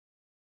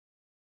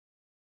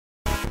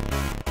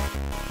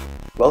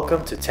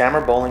Welcome to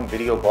Tamer Bowling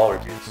Video Ball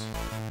Reviews.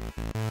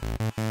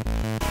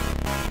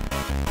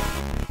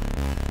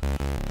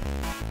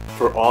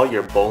 For all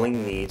your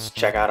bowling needs,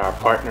 check out our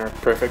partner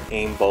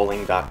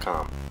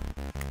PerfectAimBowling.com.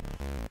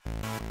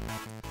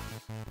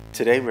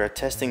 Today we are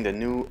testing the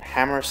new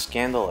Hammer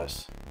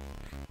Scandalous.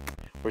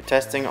 We're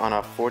testing on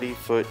a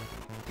 40-foot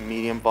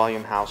medium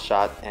volume house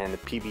shot and the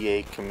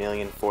PBA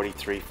Chameleon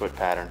 43-foot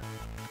pattern.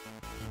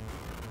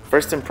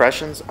 First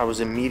impressions, I was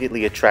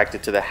immediately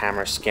attracted to the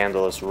Hammer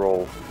Scandalous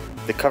roll.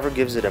 The cover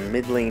gives it a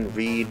mid-lane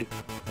read,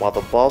 while the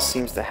ball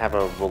seems to have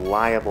a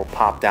reliable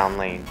pop-down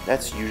lane.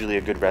 That's usually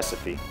a good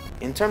recipe.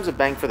 In terms of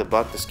bang for the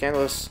buck, the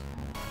Scandalous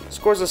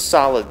scores a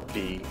solid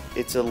B.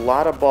 It's a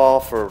lot of ball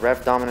for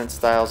rev-dominant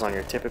styles on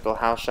your typical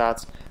house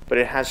shots, but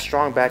it has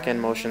strong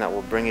back-end motion that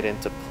will bring it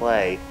into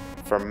play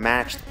for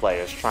matched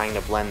players trying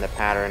to blend the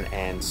pattern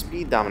and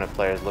speed-dominant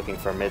players looking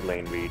for a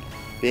mid-lane read.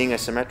 Being a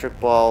symmetric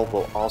ball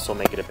will also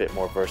make it a bit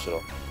more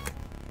versatile.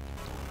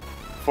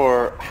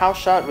 For house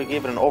shot, we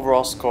gave it an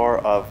overall score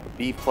of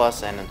B+,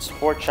 and in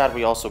sport shot,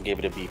 we also gave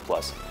it a B+.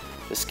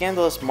 The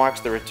Scandalous marks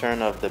the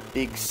return of the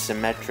big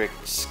symmetric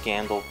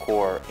Scandal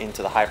core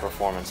into the high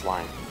performance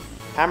line.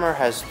 Hammer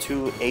has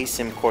two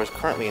asim cores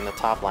currently in the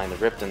top line, the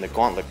ripped and the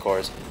gauntlet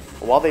cores.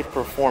 While they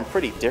perform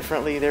pretty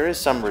differently, there is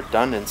some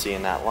redundancy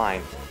in that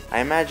line.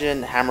 I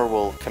imagine Hammer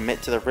will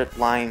commit to the ripped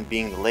line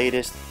being the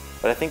latest,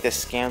 but I think the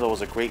Scandal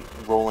was a great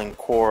rolling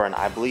core, and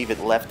I believe it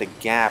left a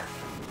gap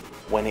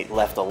when it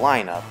left a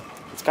lineup.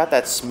 It's got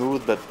that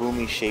smooth but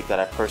boomy shape that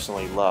I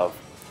personally love.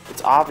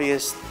 It's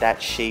obvious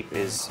that shape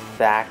is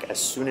back as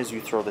soon as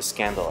you throw the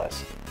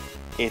Scandalous.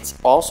 It's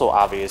also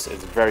obvious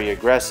it's very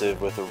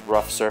aggressive with a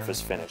rough surface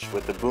finish.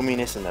 With the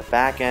boominess in the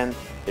back end,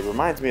 it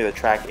reminds me of the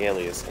track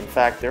Alias. In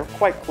fact, they're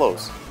quite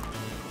close.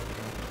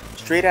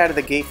 Straight out of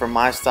the gate for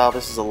my style,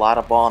 this is a lot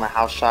of ball in a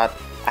house shot.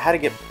 I had to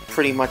get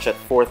pretty much at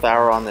 4th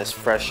hour on this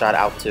fresh shot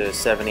out to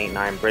 7, 8,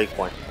 9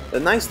 breakpoint. The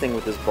nice thing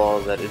with this ball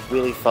is that it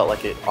really felt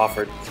like it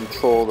offered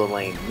control of the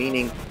lane,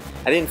 meaning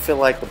I didn't feel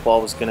like the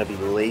ball was going to be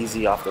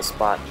lazy off the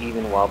spot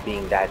even while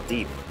being that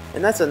deep.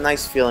 And that's a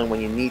nice feeling when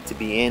you need to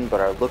be in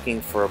but are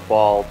looking for a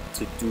ball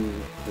to do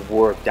the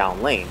work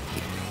down lane.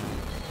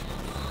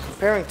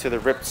 Comparing to the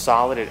Ripped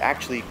Solid, it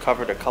actually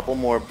covered a couple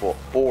more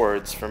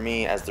boards for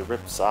me, as the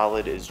Ripped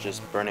Solid is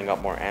just burning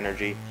up more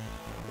energy.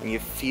 And you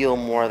feel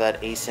more of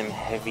that asim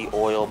heavy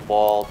oil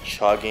ball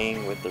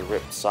chugging with the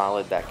Ripped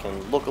Solid that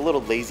can look a little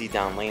lazy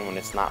down lane when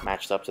it's not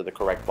matched up to the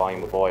correct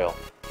volume of oil.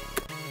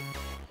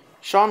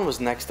 Sean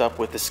was next up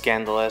with the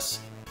Scandalous,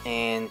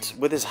 and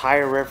with his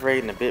higher rev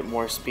rate and a bit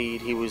more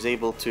speed, he was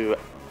able to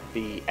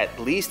be at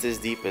least as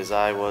deep as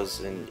I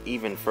was and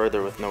even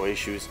further with no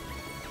issues.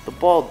 The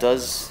ball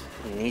does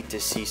need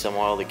to see some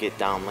oil to get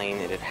down lane,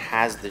 and it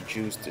has the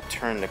juice to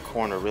turn the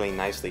corner really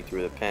nicely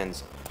through the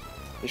pins.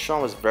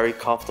 Sean was very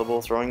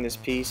comfortable throwing this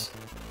piece.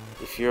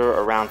 If you're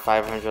around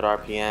 500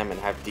 RPM and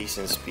have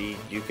decent speed,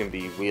 you can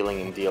be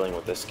wheeling and dealing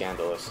with this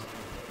Scandalous.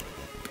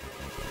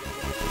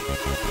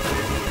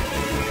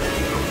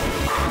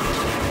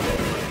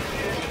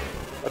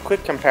 A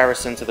quick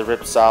comparison to the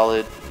Ripped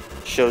Solid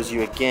shows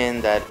you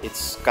again that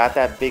it's got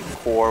that big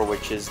core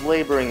which is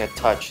laboring a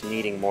touch,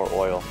 needing more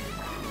oil.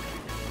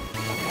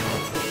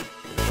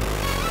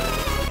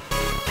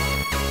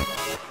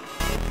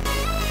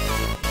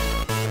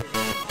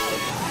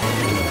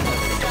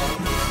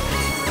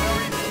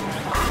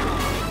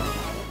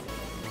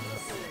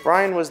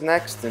 Bryan was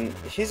next, and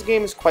his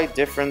game is quite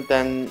different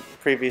than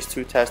previous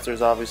two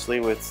testers, obviously,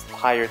 with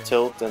higher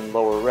tilt and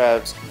lower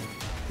revs.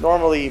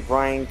 Normally,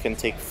 Bryan can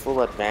take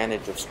full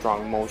advantage of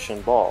strong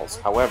motion balls.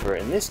 However,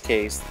 in this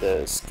case,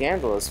 the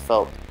Scandalous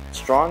felt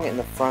strong in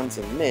the fronts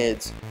and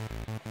mids,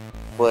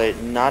 but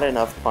not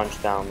enough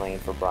punch down lane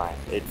for Bryan.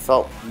 It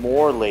felt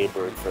more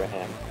labored for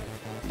him.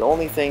 The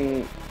only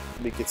thing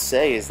we could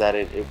say is that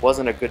it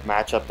wasn't a good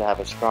matchup to have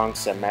a strong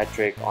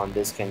symmetric on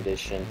this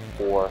condition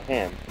for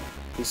him.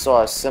 We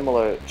saw a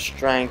similar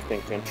strength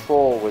and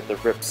control with the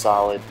Ripped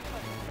Solid.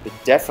 It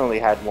definitely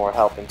had more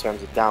help in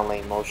terms of down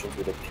lane motions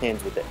with the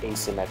pins with the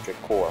asymmetric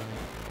core.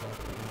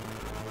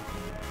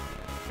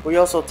 We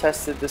also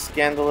tested the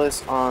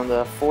Scandalous on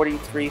the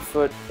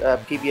 43-foot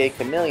PBA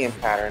Chameleon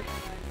pattern,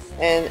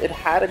 and it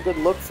had a good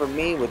look for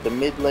me with the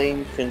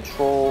mid-lane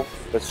control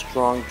but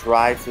strong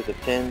drive through the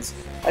pins.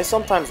 I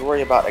sometimes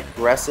worry about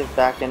aggressive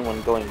backend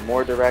when going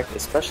more direct,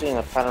 especially in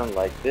a pattern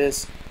like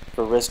this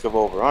for risk of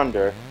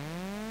over-under.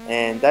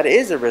 And that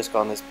is a risk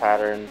on this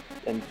pattern,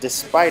 and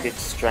despite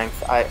its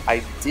strength,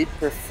 I did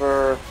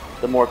prefer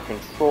the more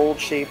controlled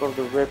shape of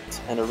the ripped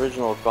and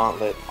original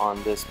gauntlet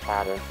on this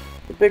pattern.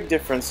 The big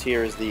difference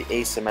here is the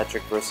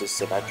asymmetric versus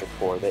symmetric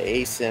core. The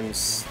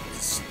asims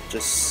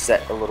just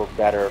set a little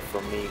better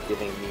for me,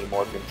 giving me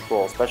more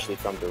control, especially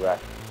from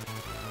direct.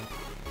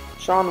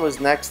 Sean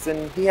was next,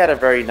 and he had a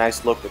very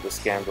nice look with the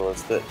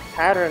Scandalous. The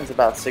pattern's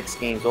about 6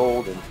 games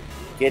old, and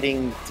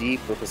getting deep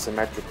with the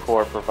symmetric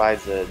core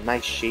provides a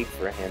nice shape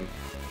for him.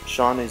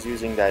 Sean is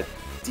using that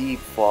deep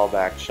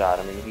fallback shot.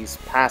 I mean, he's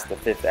past the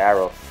 5th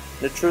arrow.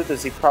 The truth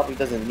is he probably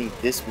doesn't need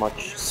this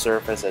much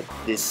surface at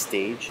this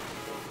stage.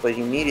 but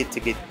he needed to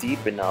get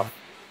deep enough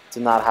to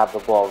not have the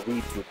ball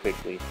read too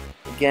quickly.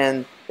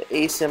 Again, the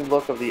asim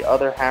look of the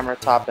other hammer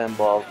top end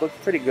balls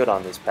looked pretty good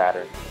on this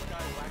pattern.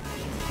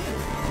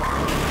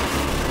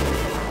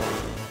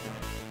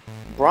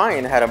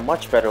 Bryan had a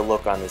much better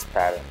look on this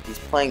pattern. He's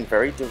playing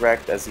very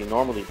direct as he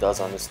normally does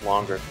on this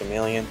longer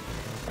Chameleon,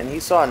 and he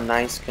saw a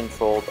nice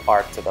controlled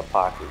arc to the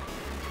pocket.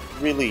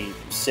 Really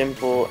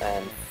simple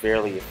and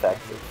fairly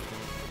effective.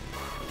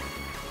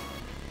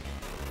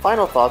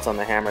 Final thoughts on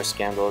the hammer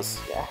Scandalous.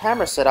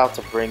 Hammer set out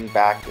to bring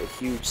back a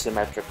huge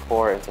symmetric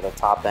core into the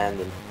top end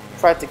and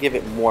tried to give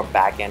it more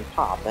back end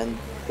pop, and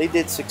they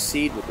did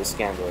succeed with the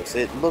Scandalous.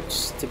 It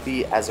looks to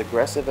be as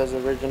aggressive as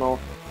original,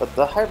 but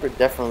the hybrid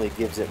definitely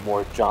gives it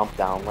more jump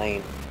down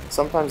lane.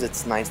 Sometimes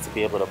it's nice to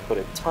be able to put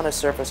a ton of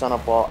surface on a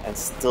ball and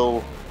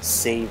still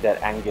save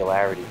that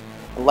angularity.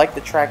 Like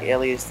the track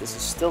Alias, this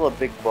is still a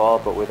big ball,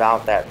 but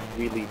without that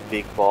really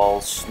big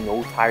ball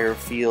snow tire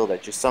feel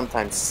that you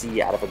sometimes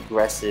see out of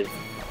aggressive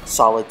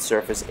solid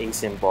surface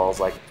asim balls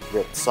like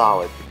Ripped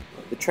Solid.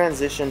 The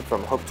transition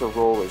from hook to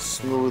roll is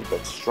smooth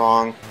but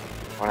strong.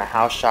 On a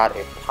house shot,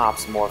 it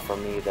pops more for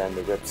me than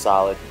the Ripped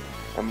Solid.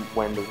 And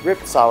when the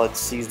Ripped Solid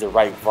sees the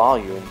right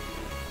volume,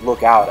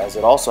 look out, as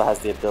it also has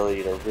the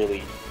ability to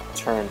really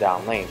turn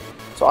down lane.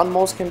 So on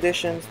most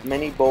conditions,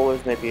 many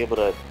bowlers may be able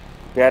to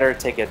better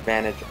take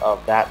advantage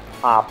of that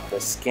pop the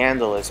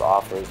Scandalous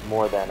offers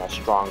more than a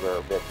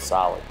stronger Ripped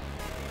Solid.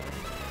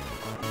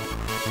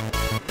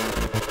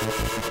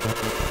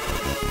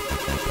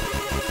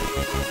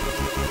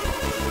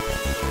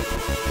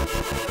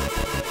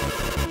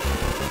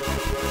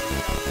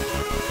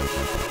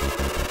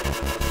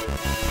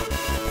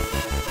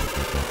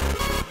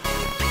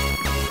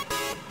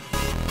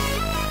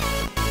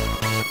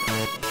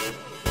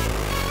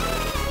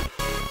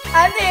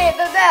 I need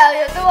to tell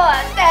you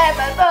what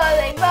Tamer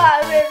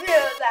Elbaga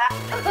reviews.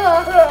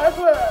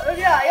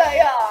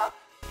 Yeah.